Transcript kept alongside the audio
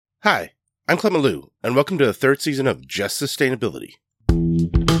Hi, I'm Clement Malou, and welcome to the third season of Just Sustainability.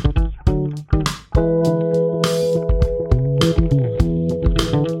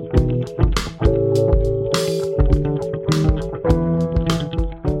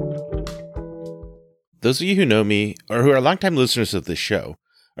 Those of you who know me, or who are longtime listeners of this show,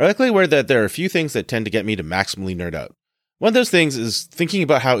 are likely aware that there are a few things that tend to get me to maximally nerd out. One of those things is thinking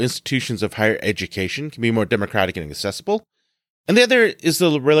about how institutions of higher education can be more democratic and accessible, and the other is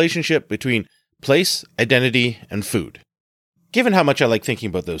the relationship between place, identity, and food. Given how much I like thinking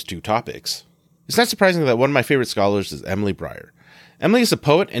about those two topics, it's not surprising that one of my favorite scholars is Emily Breyer. Emily is a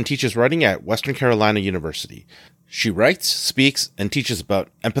poet and teaches writing at Western Carolina University. She writes, speaks, and teaches about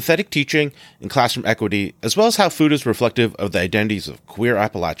empathetic teaching and classroom equity, as well as how food is reflective of the identities of queer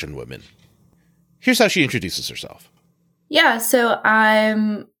Appalachian women. Here's how she introduces herself. Yeah, so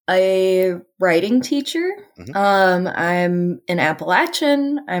I'm a writing teacher. I'm an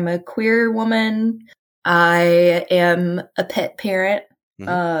Appalachian. I'm a queer woman. I am a pet parent.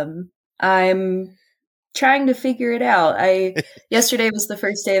 I'm trying to figure it out. Yesterday was the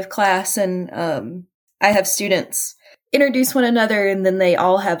first day of class, and I have students introduce one another, and then they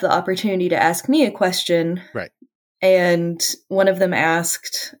all have the opportunity to ask me a question. Right. And one of them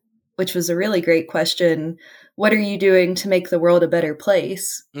asked, which was a really great question, what are you doing to make the world a better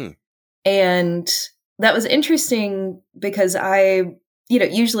place? And that was interesting because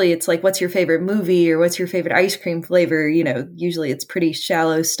usually it's like, what's your favorite movie or what's your favorite ice cream flavor? Usually it's pretty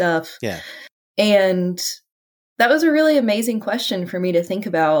shallow stuff. Yeah. And that was a really amazing question for me to think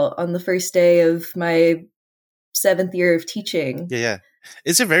about on the first day of my 7th year of teaching. Yeah.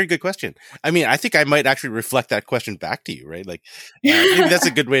 It's a very good question. I mean, I think I might actually reflect that question back to you, right? Like, maybe that's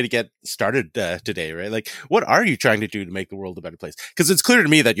a good way to get started today, right? Like, what are you trying to do to make the world a better place? Because it's clear to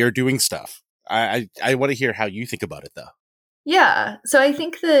me that you're doing stuff. I want to hear how you think about it, though. Yeah. So I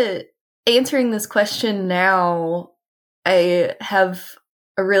think that answering this question now, I have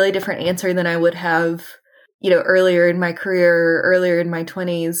a really different answer than I would have, earlier in my career, or earlier in my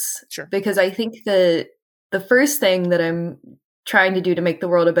 20s. Sure. Because I think that the first thing that I'm trying to do to make the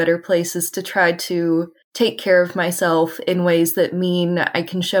world a better place is to try to take care of myself in ways that mean I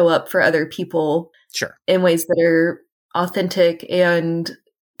can show up for other people. Sure. In ways that are authentic and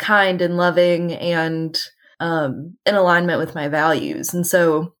kind and loving and in alignment with my values. And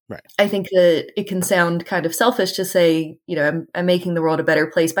so right. I think that it can sound kind of selfish to say, I'm making the world a better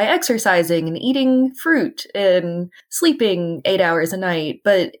place by exercising and eating fruit and sleeping 8 hours a night.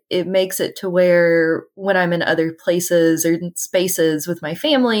 But it makes it to where when I'm in other places or spaces with my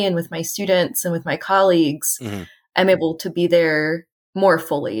family and with my students and with my colleagues, I'm able to be there more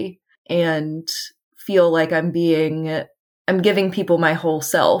fully and feel like I'm giving people my whole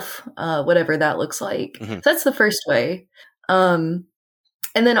self, whatever that looks like. So that's the first way.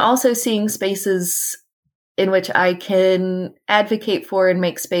 And then also seeing spaces in which I can advocate for and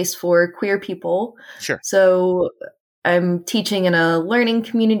make space for queer people. Sure. So I'm teaching in a learning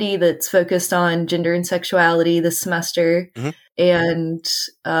community that's focused on gender and sexuality this semester. And,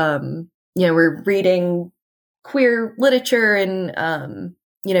 we're reading queer literature and,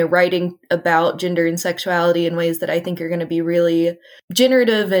 writing about gender and sexuality in ways that I think are going to be really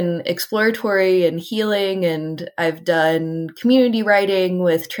generative and exploratory and healing. And I've done community writing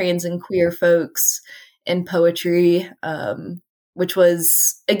with trans and queer folks and poetry, which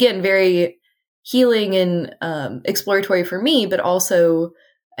was, again, very healing and exploratory for me, but also,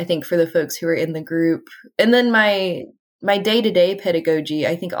 I think, for the folks who are in the group. And then my day-to-day pedagogy,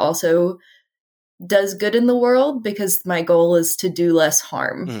 I think, also does good in the world because my goal is to do less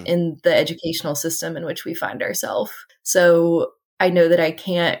harm in the educational system in which we find ourselves. So I know that I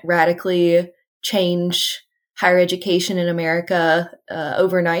can't radically change higher education in America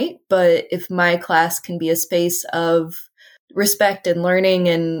overnight, but if my class can be a space of respect and learning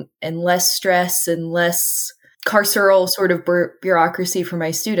and less stress and less carceral sort of bureaucracy for my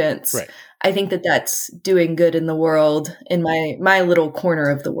students, right. I think that that's doing good in the world in my little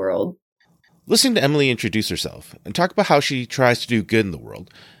corner of the world. Listening to Emily introduce herself and talk about how she tries to do good in the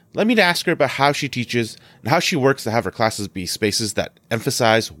world led me to ask her about how she teaches and how she works to have her classes be spaces that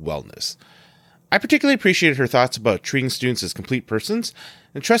emphasize wellness. I particularly appreciated her thoughts about treating students as complete persons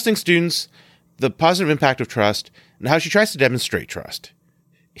and trusting students, the positive impact of trust, and how she tries to demonstrate trust.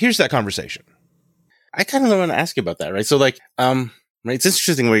 Here's that conversation. I kind of want to ask you about that, right? So right, it's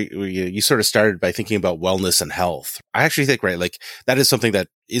interesting where you sort of started by thinking about wellness and health. I actually think, right, like that is something that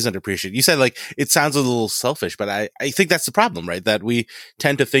is underappreciated. You said like it sounds a little selfish, but I think that's the problem, right? That we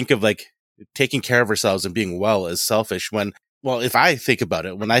tend to think of like taking care of ourselves and being well as selfish when, well, if I think about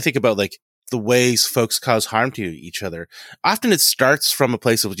it, when I think about like the ways folks cause harm to each other, often it starts from a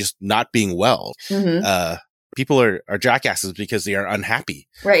place of just not being well. Mm-hmm. People are jackasses because they are unhappy.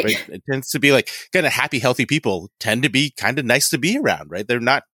 Right. It tends to be like kind of happy, healthy people tend to be kind of nice to be around, right? They're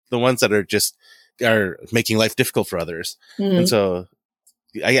not the ones that are making life difficult for others. Mm-hmm. And so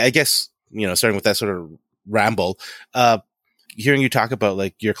I guess, starting with that sort of ramble, hearing you talk about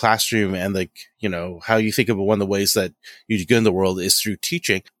like your classroom and like, how you think about one of the ways that you do good in the world is through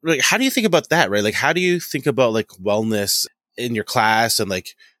teaching. Like, how do you think about that, right? Like, how do you think about like wellness in your class and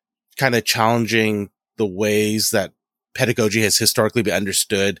like kind of challenging the ways that pedagogy has historically been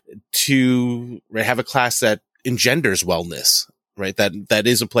understood to have a class that engenders wellness, right? That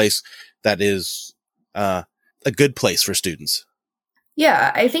is a place that is a good place for students.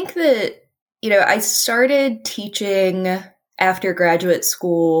 Yeah, I think that, I started teaching after graduate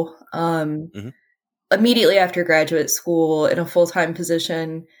school, immediately after graduate school in a full-time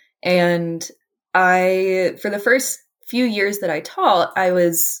position. And for the first few years that I taught, I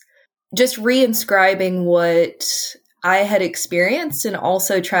was just reinscribing what I had experienced and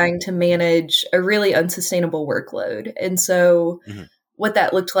also trying to manage a really unsustainable workload. And so what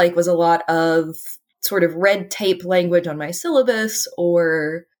that looked like was a lot of sort of red tape language on my syllabus,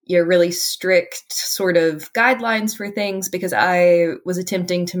 or really strict sort of guidelines for things, because I was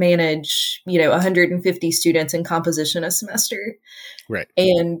attempting to manage 150 students in composition a semester. Right.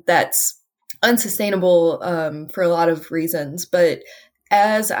 And that's unsustainable for a lot of reasons. But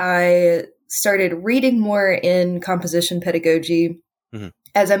as I started reading more in composition pedagogy,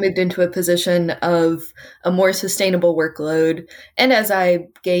 as I moved into a position of a more sustainable workload, and as I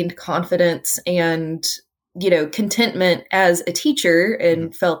gained confidence and, contentment as a teacher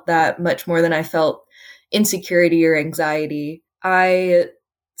and felt that much more than I felt insecurity or anxiety, I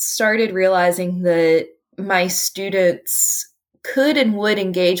started realizing that my students could and would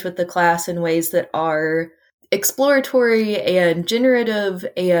engage with the class in ways that are exploratory and generative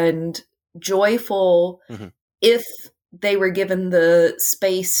and joyful if they were given the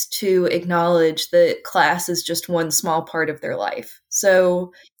space to acknowledge that class is just one small part of their life.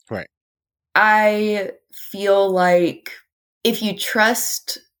 So I feel like if you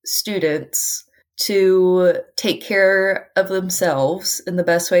trust students to take care of themselves in the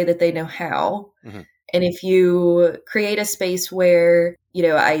best way that they know how, and if you create a space where,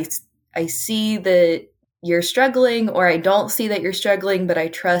 I see that you're struggling, or I don't see that you're struggling, but I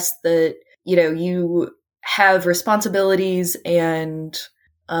trust that, you have responsibilities and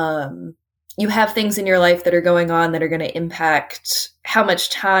you have things in your life that are going on that are going to impact how much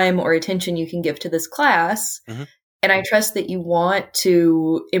time or attention you can give to this class. And I trust that you want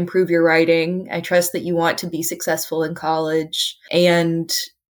to improve your writing. I trust that you want to be successful in college, and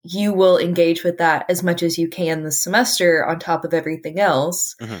you will engage with that as much as you can this semester on top of everything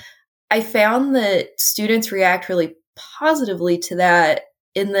else. I found that students react really positively to that,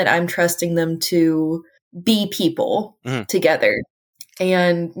 in that I'm trusting them to be people together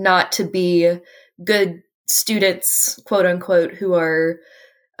and not to be good students, quote unquote, who are,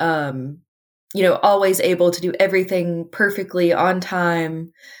 always able to do everything perfectly on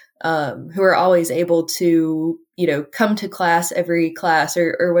time, who are always able to, come to class every class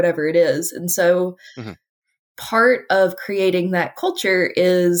or whatever it is. And so part of creating that culture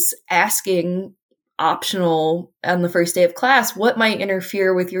is asking optional on the first day of class, what might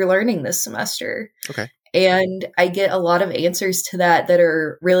interfere with your learning this semester? Okay. And I get a lot of answers to that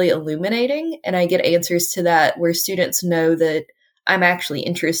are really illuminating. And I get answers to that where students know that I'm actually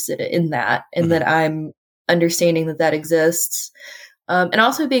interested in that, and that I'm understanding that exists. And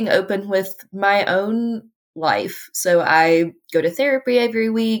also being open with my own life. So I go to therapy every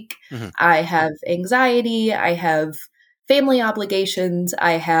week. I have anxiety. I have family obligations.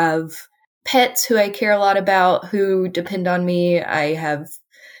 I have pets who I care a lot about who depend on me. I have,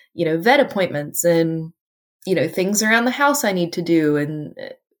 vet appointments and, things around the house I need to do, and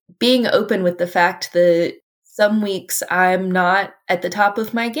being open with the fact that some weeks I'm not at the top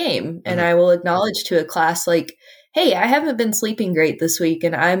of my game, and I will acknowledge to a class like, hey, I haven't been sleeping great this week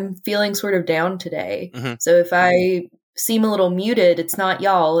and I'm feeling sort of down today. So if I seem a little muted, it's not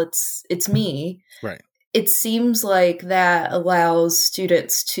y'all, it's me. Right. It seems like that allows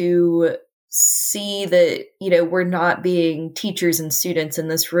students to see that, we're not being teachers and students in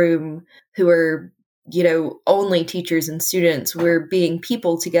this room who are, only teachers and students. We're being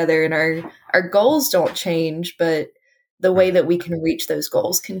people together, and our goals don't change, but the way that we can reach those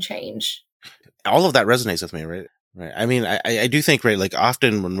goals can change. All of that resonates with me, right? Right. I mean, I do think, right, like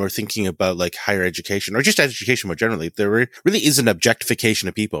often when we're thinking about like higher education or just education more generally, there really is an objectification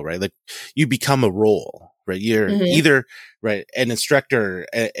of people, right? Like you become a role, right? You're either right, an instructor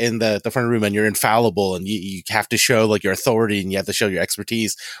in the front room and you're infallible and you have to show like your authority and you have to show your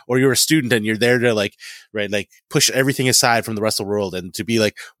expertise, or you're a student and you're there to like, right, like push everything aside from the rest of the world and to be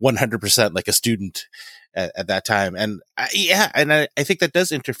like 100% like a student at that time. And I think that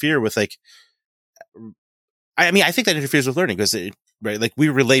does interfere with like, I think that interferes with learning because right, like we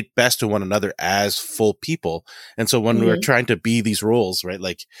relate best to one another as full people. And so when we're trying to be these roles, right,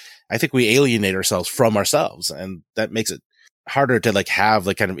 like I think we alienate ourselves from ourselves, and that makes it harder to like have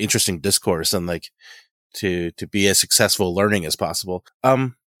like kind of interesting discourse and like to be as successful learning as possible.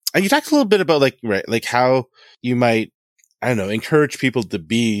 And you talked a little bit about like, right, like how you might, I don't know, encourage people to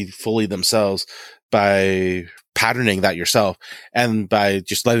be fully themselves by patterning that yourself and by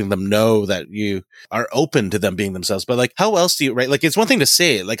just letting them know that you are open to them being themselves. But like, how else do you, right? Like, it's one thing to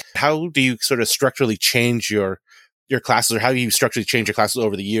say it, like, how do you sort of structurally change your classes, or how do you structurally change your classes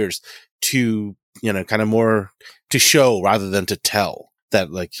over the years to, you know, kind of more to show rather than to tell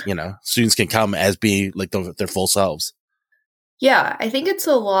that, like, you know, students can come as being like their full selves? Yeah, I think it's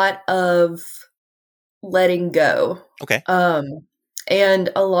a lot of letting go. Okay. And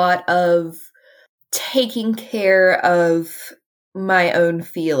a lot of taking care of my own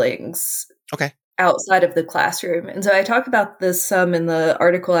feelings. Okay. Outside of the classroom. And so I talk about this some in the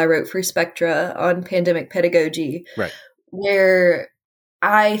article I wrote for Spectra on pandemic pedagogy, right, where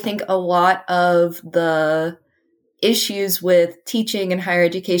I think a lot of the issues with teaching and higher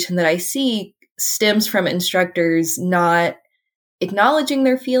education that I see stems from instructors not acknowledging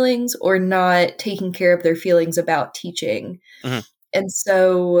their feelings or not taking care of their feelings about teaching. Mm-hmm. And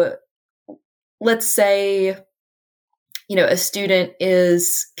so let's say, you know, a student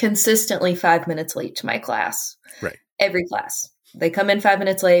is consistently 5 minutes late to my class. Right. Every class. They come in 5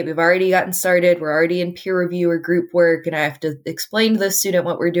 minutes late. We've already gotten started. We're already in peer review or group work, and I have to explain to the student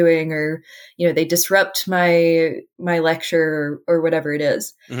what we're doing, or, you know, they disrupt my lecture or whatever it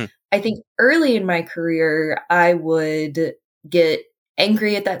is. Mm-hmm. I think early in my career, I would get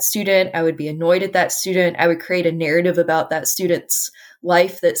angry at that student. I would be annoyed at that student. I would create a narrative about that student's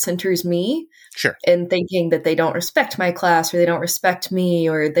life that centers me. Sure. And thinking that they don't respect my class, or they don't respect me,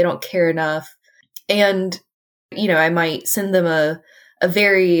 or they don't care enough. And, you know, I might send them a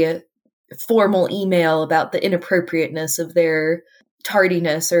very formal email about the inappropriateness of their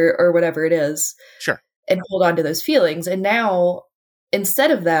tardiness or whatever it is. Sure. And hold on to those feelings. And now, instead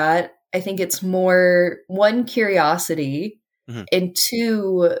of that, I think it's more, one, curiosity, mm-hmm. and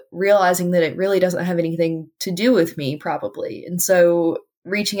two, realizing that it really doesn't have anything to do with me, probably. And so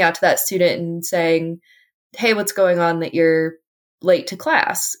reaching out to that student and saying, hey, what's going on that you're late to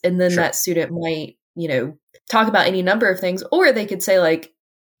class? And then sure. That student might, you know, talk about any number of things, or they could say like,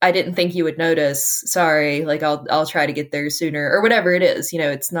 I didn't think you would notice. Sorry. Like I'll try to get there sooner, or whatever it is. You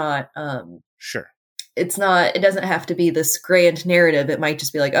know, it's not, sure. It's not, it doesn't have to be this grand narrative. It might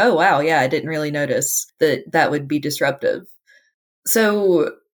just be like, oh, wow. Yeah. I didn't really notice that would be disruptive.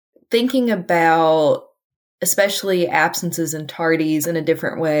 So thinking about especially absences and tardies in a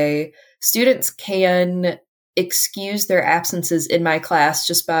different way, students can excuse their absences in my class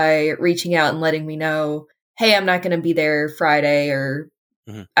just by reaching out and letting me know, hey, I'm not going to be there Friday, or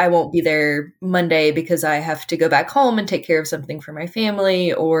mm-hmm. I won't be there Monday because I have to go back home and take care of something for my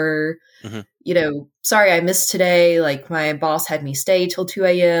family, or, mm-hmm. you know, sorry, I missed today. Like my boss had me stay till 2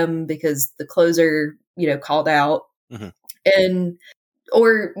 a.m. because the closer, you know, called out. Mm-hmm. And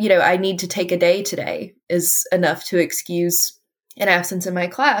or, you know, I need to take a day today is enough to excuse an absence in my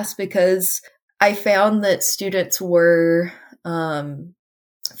class, because I found that students were,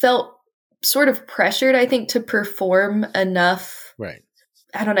 felt sort of pressured, I think, to perform enough. Right.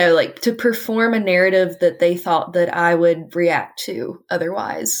 I don't know, like to perform a narrative that they thought that I would react to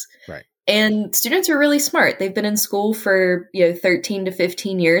otherwise. Right. And students are really smart. They've been in school for, you know, 13 to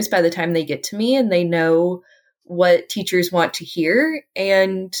 15 years by the time they get to me, and they know what teachers want to hear.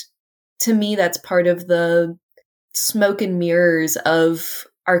 And to me, that's part of the smoke and mirrors of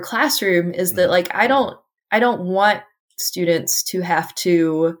our classroom, is that like, I don't want students to have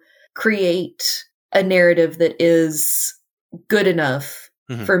to create a narrative that is good enough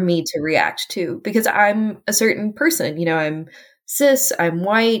mm-hmm. for me to react to, because I'm a certain person. You know, I'm cis, I'm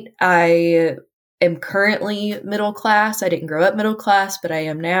white, I am currently middle class. I didn't grow up middle class, but I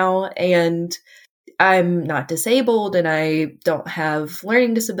am now. And I'm not disabled, and I don't have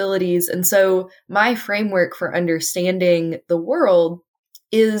learning disabilities. And so my framework for understanding the world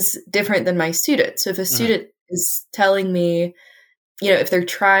is different than my students. So if a student mm-hmm. is telling me, you know, if they're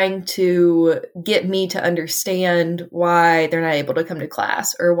trying to get me to understand why they're not able to come to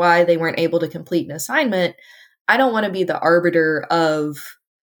class or why they weren't able to complete an assignment, I don't want to be the arbiter of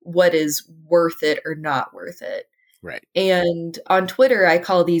what is worth it or not worth it. Right. And on Twitter, I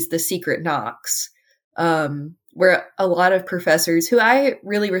call these the secret knocks, where a lot of professors who I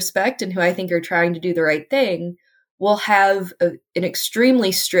really respect and who I think are trying to do the right thing will have an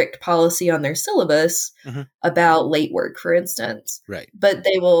extremely strict policy on their syllabus about late work, for instance. Right. But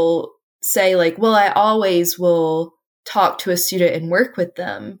they will say, like, well, I always will talk to a student and work with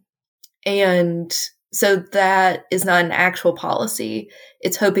them. And so that is not an actual policy.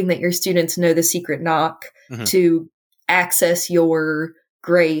 It's hoping that your students know the secret knock to access your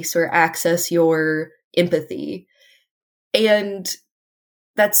grace or access your empathy. And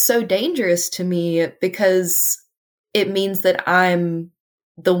that's so dangerous to me because it means that I'm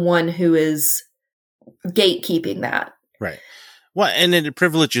the one who is gatekeeping that. Right. Well, and it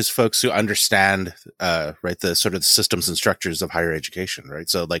privileges folks who understand, right, the sort of systems and structures of higher education, right?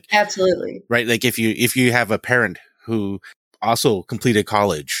 So, like, absolutely, right, like if you have a parent who also completed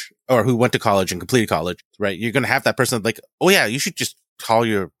college or who went to college and completed college, right, you're going to have that person like, oh yeah, you should just call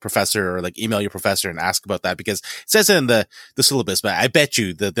your professor or like email your professor and ask about that because it says it in the syllabus, but I bet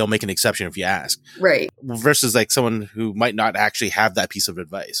you that they'll make an exception if you ask. Right. Versus like someone who might not actually have that piece of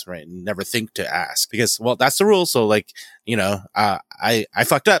advice, right? And never think to ask because, well, that's the rule. So like, you know, I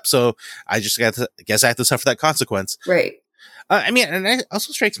fucked up. So I just guess I have to suffer that consequence. Right. I mean, and it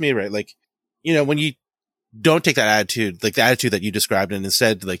also strikes me, right? Like, you know, when you don't take that attitude, like the attitude that you described and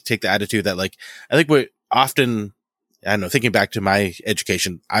instead like take the attitude that like, I think we're often, I don't know, thinking back to my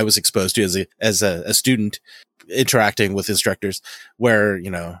education, I was exposed to as a student interacting with instructors where,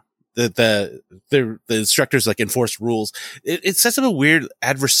 you know, the instructors like enforce rules. It sets up a weird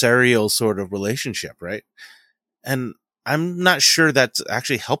adversarial sort of relationship, right? And I'm not sure that's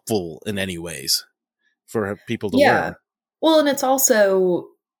actually helpful in any ways for people to learn. Well, and it's also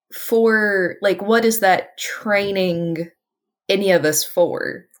for like, what is that training any of us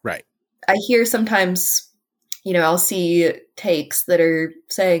for? Right. I hear sometimes, you know, I'll see takes that are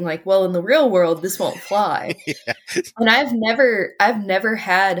saying like, well, in the real world, this won't fly. Yeah. And I've never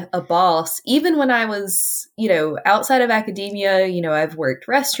had a boss, even when I was, you know, outside of academia, you know, I've worked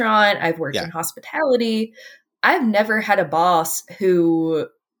restaurant, I've worked in hospitality. I've never had a boss who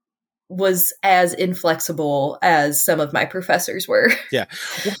was as inflexible as some of my professors were. Yeah.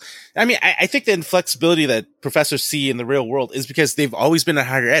 Well, I mean, I think the inflexibility that professors see in the real world is because they've always been in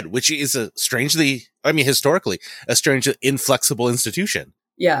higher ed, which is historically, a strangely inflexible institution.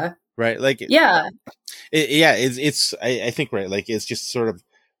 Yeah. Right. Like, yeah. I think, right. Like, it's just sort of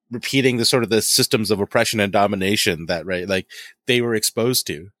repeating the sort of the systems of oppression and domination that, right, like they were exposed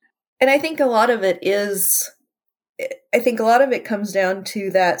to. And I think a lot of it comes down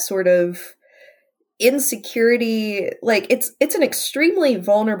to that sort of insecurity. Like it's an extremely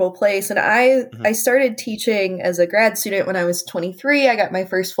vulnerable place. And I started teaching as a grad student when I was 23. I got my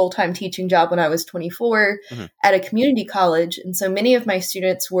first full-time teaching job when I was 24 at a community college. And so many of my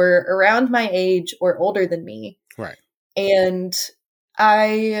students were around my age or older than me. Right. And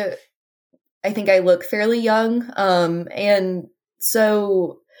I think I look fairly young. And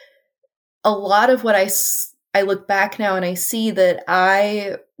so a lot of what I look back now and I see that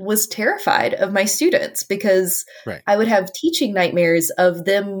I was terrified of my students because I would have teaching nightmares of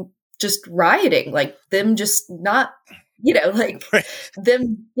them just rioting, like them just not, you know, like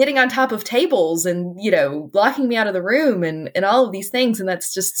them getting on top of tables and, you know, locking me out of the room and all of these things. And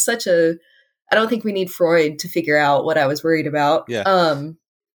that's just I don't think we need Freud to figure out what I was worried about. Yeah.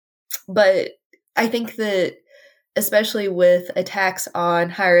 But I think that especially with attacks on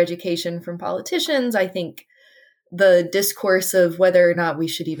higher education from politicians, I think the discourse of whether or not we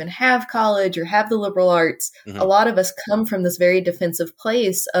should even have college or have the liberal arts, a lot of us come from this very defensive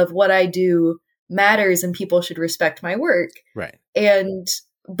place of what I do matters and people should respect my work. Right.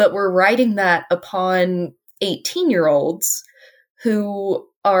 But we're writing that upon 18-year-olds who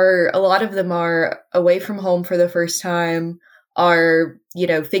a lot of them are away from home for the first time, are, you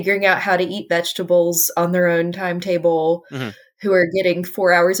know, figuring out how to eat vegetables on their own timetable, who are getting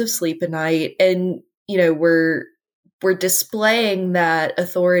 4 hours of sleep a night. And, you know, we're displaying that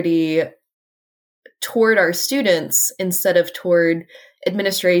authority toward our students instead of toward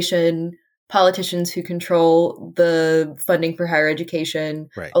administration, politicians who control the funding for higher education,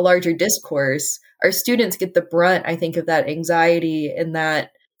 a larger discourse. Our students get the brunt, I think, of that anxiety and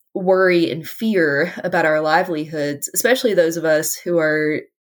that worry and fear about our livelihoods, especially those of us who are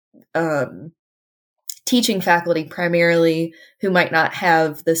teaching faculty primarily, who might not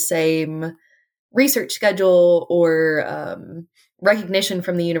have the same research schedule or recognition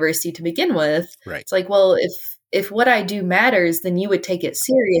from the university to begin with. Right. It's like, well, if what I do matters, then you would take it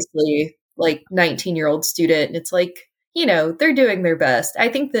seriously, like 19-year-old student. And it's like, you know, they're doing their best. I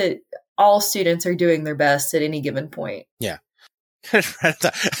think that all students are doing their best at any given point. Yeah.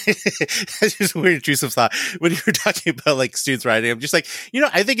 It's just a weird intrusive thought when you were talking about like students writing. I'm just like,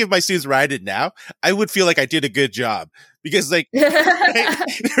 I think if my students write it now, I would feel like I did a good job because like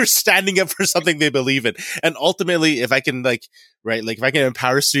they're standing up for something they believe in. And ultimately, if I can if I can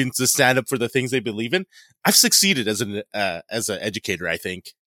empower students to stand up for the things they believe in, I've succeeded as an educator, I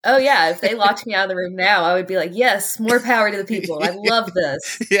think. Oh yeah, if they locked me out of the room now, I would be like, yes, more power to the people. I love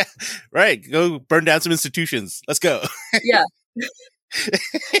this. Yeah, right. Go burn down some institutions. Let's go. Yeah.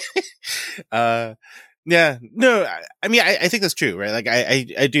 Yeah, no, I mean, I think that's true, right? Like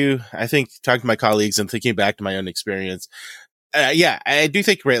I think talking to my colleagues and thinking back to my own experience, yeah, I do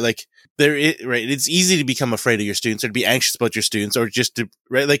think, right, like it's easy to become afraid of your students or to be anxious about your students or just to,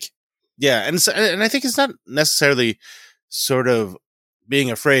 right, like, yeah. And I think it's not necessarily sort of being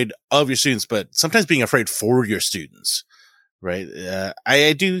afraid of your students, but sometimes being afraid for your students, right?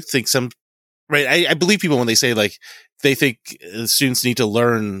 I do think right. I believe people when they say like, they think students need to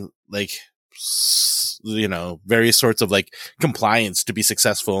learn like, various sorts of like compliance to be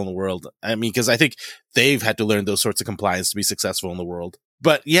successful in the world. I mean, because I think they've had to learn those sorts of compliance to be successful in the world.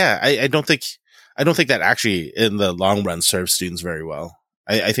 But yeah, I don't think that actually in the long run serves students very well.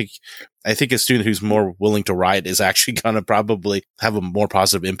 I think a student who's more willing to write is actually going to probably have a more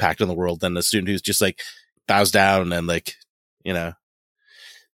positive impact on the world than a student who's just like bows down and like,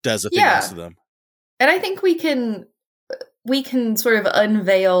 does the thing next to them. And I think we can sort of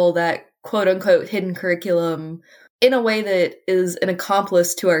unveil that quote unquote hidden curriculum in a way that is an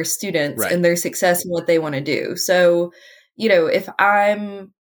accomplice to our students and their success and what they want to do. So, if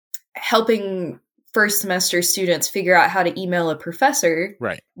I'm helping first semester students figure out how to email a professor,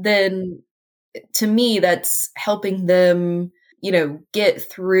 then to me, that's helping them, get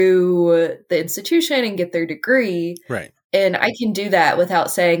through the institution and get their degree. Right. And I can do that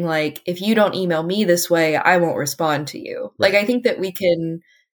without saying like, if you don't email me this way, I won't respond to you. Right. Like, I think that we can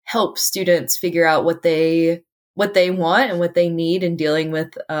help students figure out what they want and what they need in dealing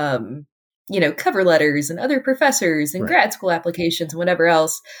with, cover letters and other professors and grad school applications and whatever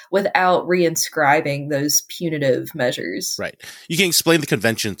else without reinscribing those punitive measures. Right. You can explain the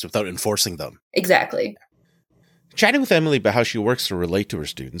conventions without enforcing them. Exactly. Chatting with Emily about how she works to relate to her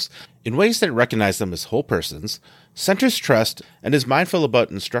students in ways that recognize them as whole persons, centers trust, and is mindful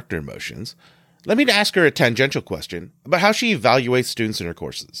about instructor emotions, led me to ask her a tangential question about how she evaluates students in her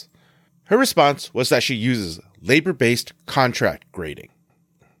courses. Her response was that she uses labor-based contract grading.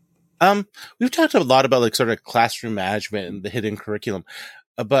 We've talked a lot about like sort of classroom management and the hidden curriculum,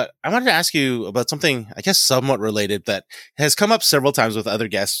 but I wanted to ask you about something, I guess, somewhat related that has come up several times with other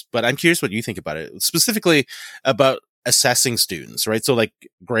guests, but I'm curious what you think about it, specifically about assessing students, right? So like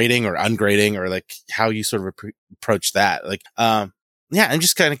grading or ungrading or like how you sort of approach that. Like, yeah, I'm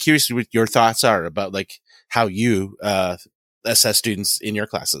just kind of curious what your thoughts are about like how you assess students in your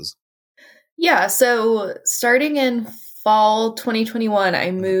classes. Yeah. So starting in fall 2021,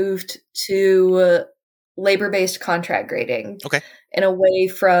 I moved to labor-based contract grading. Okay. And away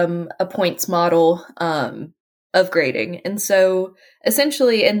from a points model of grading. And so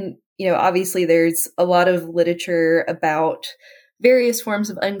essentially, and obviously there's a lot of literature about various forms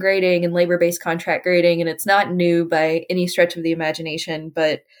of ungrading and labor-based contract grading, and it's not new by any stretch of the imagination,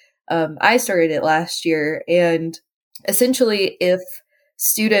 but I started it last year. And essentially, if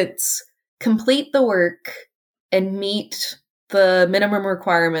students complete the work and meet the minimum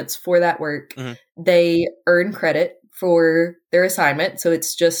requirements for that work, they earn credit for their assignment. So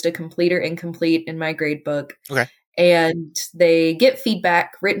it's just a complete or incomplete in my grade book. Okay. And they get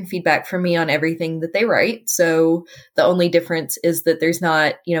written feedback from me on everything that they write. So the only difference is that there's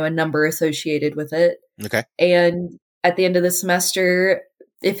not, a number associated with it. Okay. And at the end of the semester,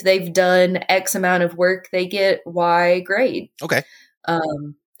 if they've done X amount of work, they get Y grade. Okay.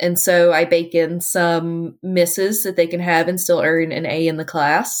 And so I bake in some misses that they can have and still earn an A in the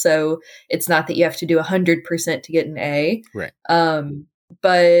class. So it's not that you have to do 100% to get an A. Right.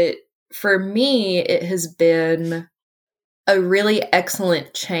 But for me, it has been a really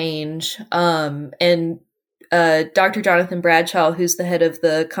excellent change. And Dr. Jonathan Bradshaw, who's the head of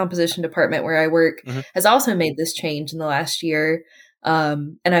the composition department where I work, has also made this change in the last year.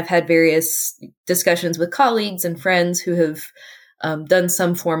 And I've had various discussions with colleagues and friends who have done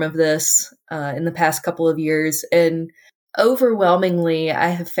some form of this in the past couple of years. And overwhelmingly, I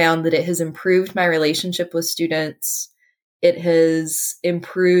have found that it has improved my relationship with students. It has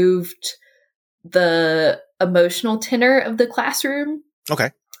improved the emotional tenor of the classroom. Okay.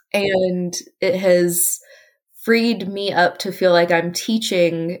 And it has freed me up to feel like I'm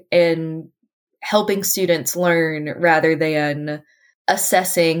teaching and helping students learn rather than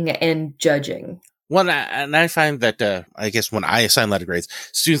assessing and judging. Well, and I find that, I guess when I assign letter grades,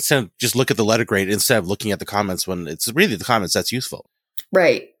 students tend to just look at the letter grade instead of looking at the comments when it's really the comments that's useful.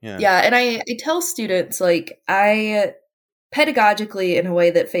 Right. Yeah. And I tell students, like, I pedagogically, in a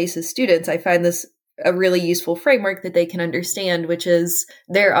way that faces students, I find this a really useful framework that they can understand, which is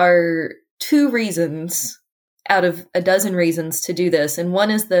there are 2 reasons out of a dozen reasons to do this. And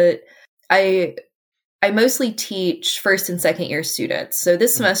one is that I mostly teach first and second year students. So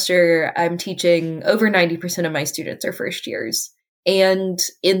this semester, I'm teaching over 90% of my students are first years. And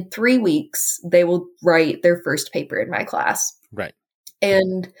in 3 weeks, they will write their first paper in my class. Right.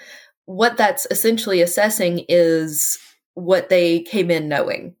 And what that's essentially assessing is what they came in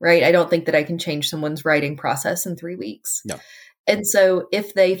knowing, right? I don't think that I can change someone's writing process in 3 weeks. No. And so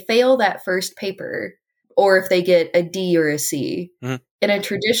if they fail that first paper, or if they get a D or a C, in a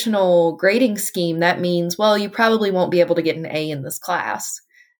traditional grading scheme, that means, well, you probably won't be able to get an A in this class.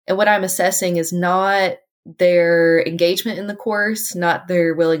 And what I'm assessing is not their engagement in the course, not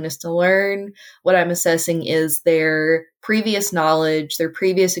their willingness to learn. What I'm assessing is their previous knowledge, their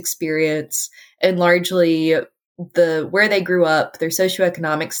previous experience, and largely where they grew up, their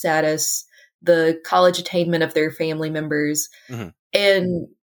socioeconomic status, the college attainment of their family members. And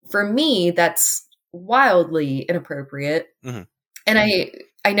for me, that's wildly inappropriate. And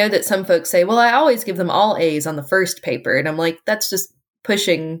I know that some folks say, well, I always give them all A's on the first paper. And I'm like, that's just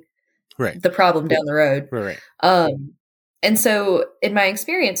pushing the problem down the road. And so in my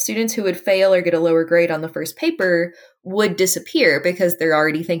experience, students who would fail or get a lower grade on the first paper would disappear because they're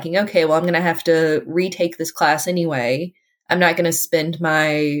already thinking, okay, well, I'm going to have to retake this class anyway. I'm not going to spend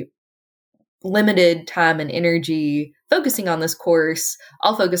my limited time and energy focusing on this course.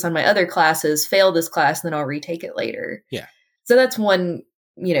 I'll focus on my other classes, fail this class, and then I'll retake it later. Yeah. So that's one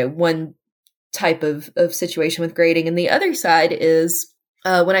type of situation with grading. And the other side is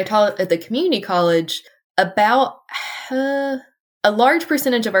when I taught at the community college, about a large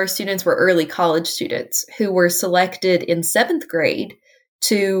percentage of our students were early college students who were selected in 7th grade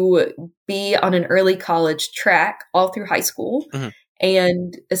to be on an early college track all through high school.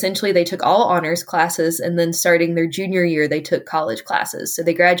 And essentially they took all honors classes, and then starting their junior year, they took college classes. So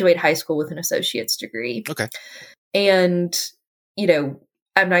they graduate high school with an associate's degree. Okay. And,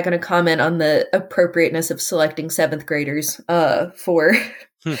 I'm not going to comment on the appropriateness of selecting 7th graders for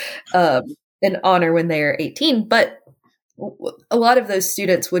an honor when they are 18. But a lot of those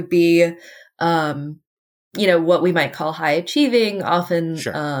students would be, what we might call high achieving.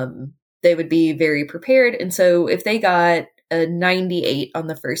 Often they would be very prepared. And so if they got a 98 on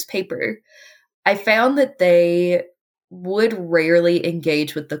the first paper, I found that they would rarely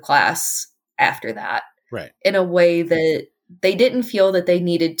engage with the class after that. Right. In a way that they didn't feel that they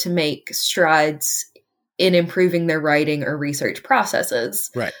needed to make strides in improving their writing or research processes.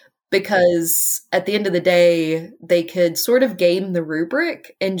 Right. Because at the end of the day, they could sort of game the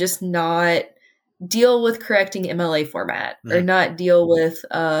rubric and just not deal with correcting MLA format or not deal with,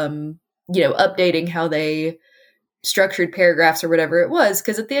 updating how they structured paragraphs or whatever it was.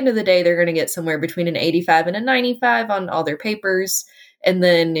 Because at the end of the day, they're going to get somewhere between an 85 and a 95 on all their papers. And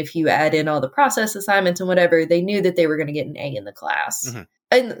then if you add in all the process assignments and whatever, they knew that they were going to get an A in the class.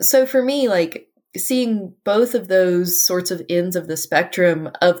 And so for me, like, seeing both of those sorts of ends of the spectrum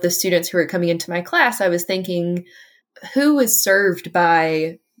of the students who are coming into my class, I was thinking, who is served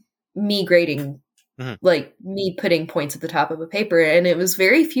by me grading, like me putting points at the top of a paper? And it was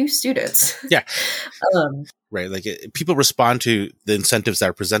very few students. Yeah. Right. Like people respond to the incentives that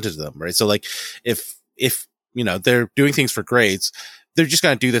are presented to them. Right. So like if they're doing things for grades, they're just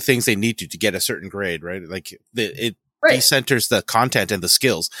going to do the things they need to get a certain grade. Right. Like it decenters the content and the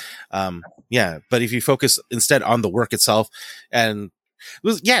skills. But if you focus instead on the work itself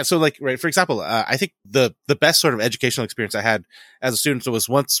so like, right, for example, I think the best sort of educational experience I had as a student was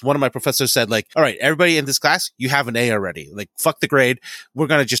once one of my professors said, like, all right, everybody in this class, you have an A already. Like, fuck the grade. We're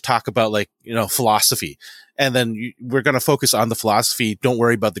going to just talk about philosophy. And then we're going to focus on the philosophy. Don't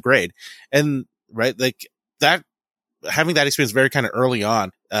worry about the grade. And right, like that, having that experience very kind of early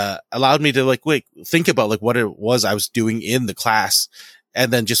on, allowed me to think about what it was I was doing in the class,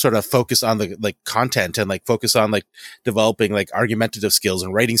 and then just sort of focus on the content and focus on developing argumentative skills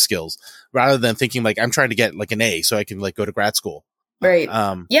and writing skills, rather than thinking I'm trying to get an A so I can go to grad school. Right.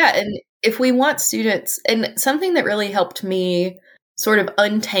 Yeah. And if we want students, and something that really helped me sort of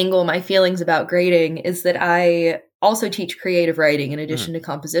untangle my feelings about grading is that I also teach creative writing in addition to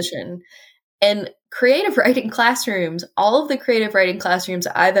composition. And creative writing classrooms, all of the creative writing classrooms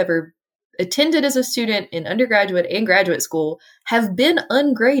I've ever attended as a student in undergraduate and graduate school have been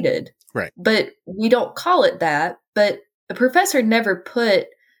ungraded. Right. But we don't call it that. But a professor never put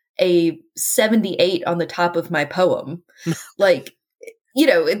a 78 on the top of my poem. Like, you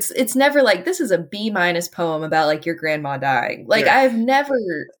know, it's never like, this is a B- poem about like your grandma dying. Like, Yeah. I've never,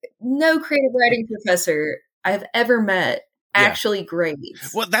 no creative writing professor I've ever met actually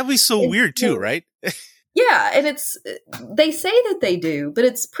grades. Well, that'd be so weird too, right? Yeah, and they say that they do, but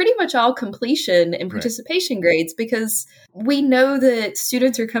it's pretty much all completion and participation grades, because we know that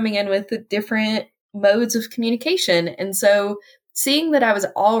students are coming in with different modes of communication. And so seeing that I was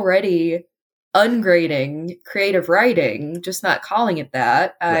already ungrading creative writing, just not calling it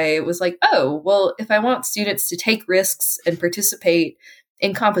that, I was like, oh, well, if I want students to take risks and participate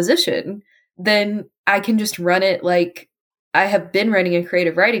in composition, then I can just run it like I have been running a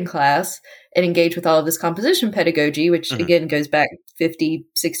creative writing class and engage with all of this composition pedagogy, which again goes back 50,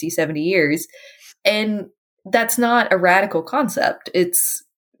 60, 70 years. And that's not a radical concept. It's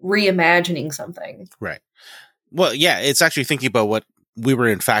reimagining something. Right. Well, yeah, it's actually thinking about what we were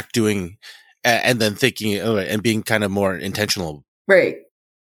in fact doing and then thinking and being kind of more intentional. Right.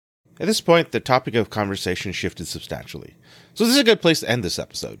 At this point, the topic of conversation shifted substantially. So this is a good place to end this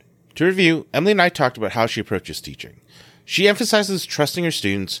episode. To review, Emily and I talked about how she approaches teaching. She emphasizes trusting her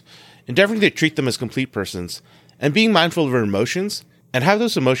students, endeavoring to treat them as complete persons, and being mindful of her emotions and how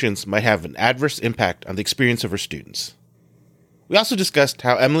those emotions might have an adverse impact on the experience of her students. We also discussed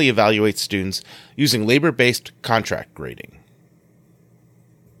how Emily evaluates students using labor-based contract grading.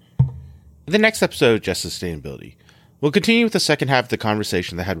 In the next episode of Just Sustainability, we'll continue with the second half of the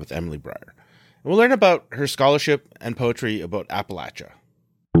conversation I had with Emily Breyer. We'll learn about her scholarship and poetry about Appalachia.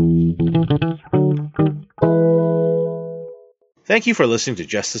 Thank you for listening to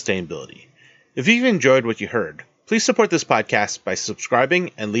Just Sustainability. If you've enjoyed what you heard, please support this podcast by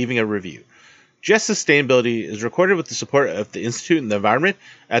subscribing and leaving a review. Just Sustainability is recorded with the support of the Institute in the Environment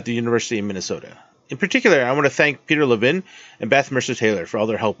at the University of Minnesota. In particular, I want to thank Peter Levin and Beth Mercer-Taylor for all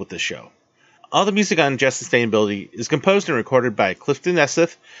their help with this show. All the music on Just Sustainability is composed and recorded by Clifton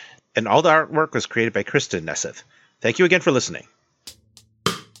Nesseth, and all the artwork was created by Kristen Nesseth. Thank you again for listening.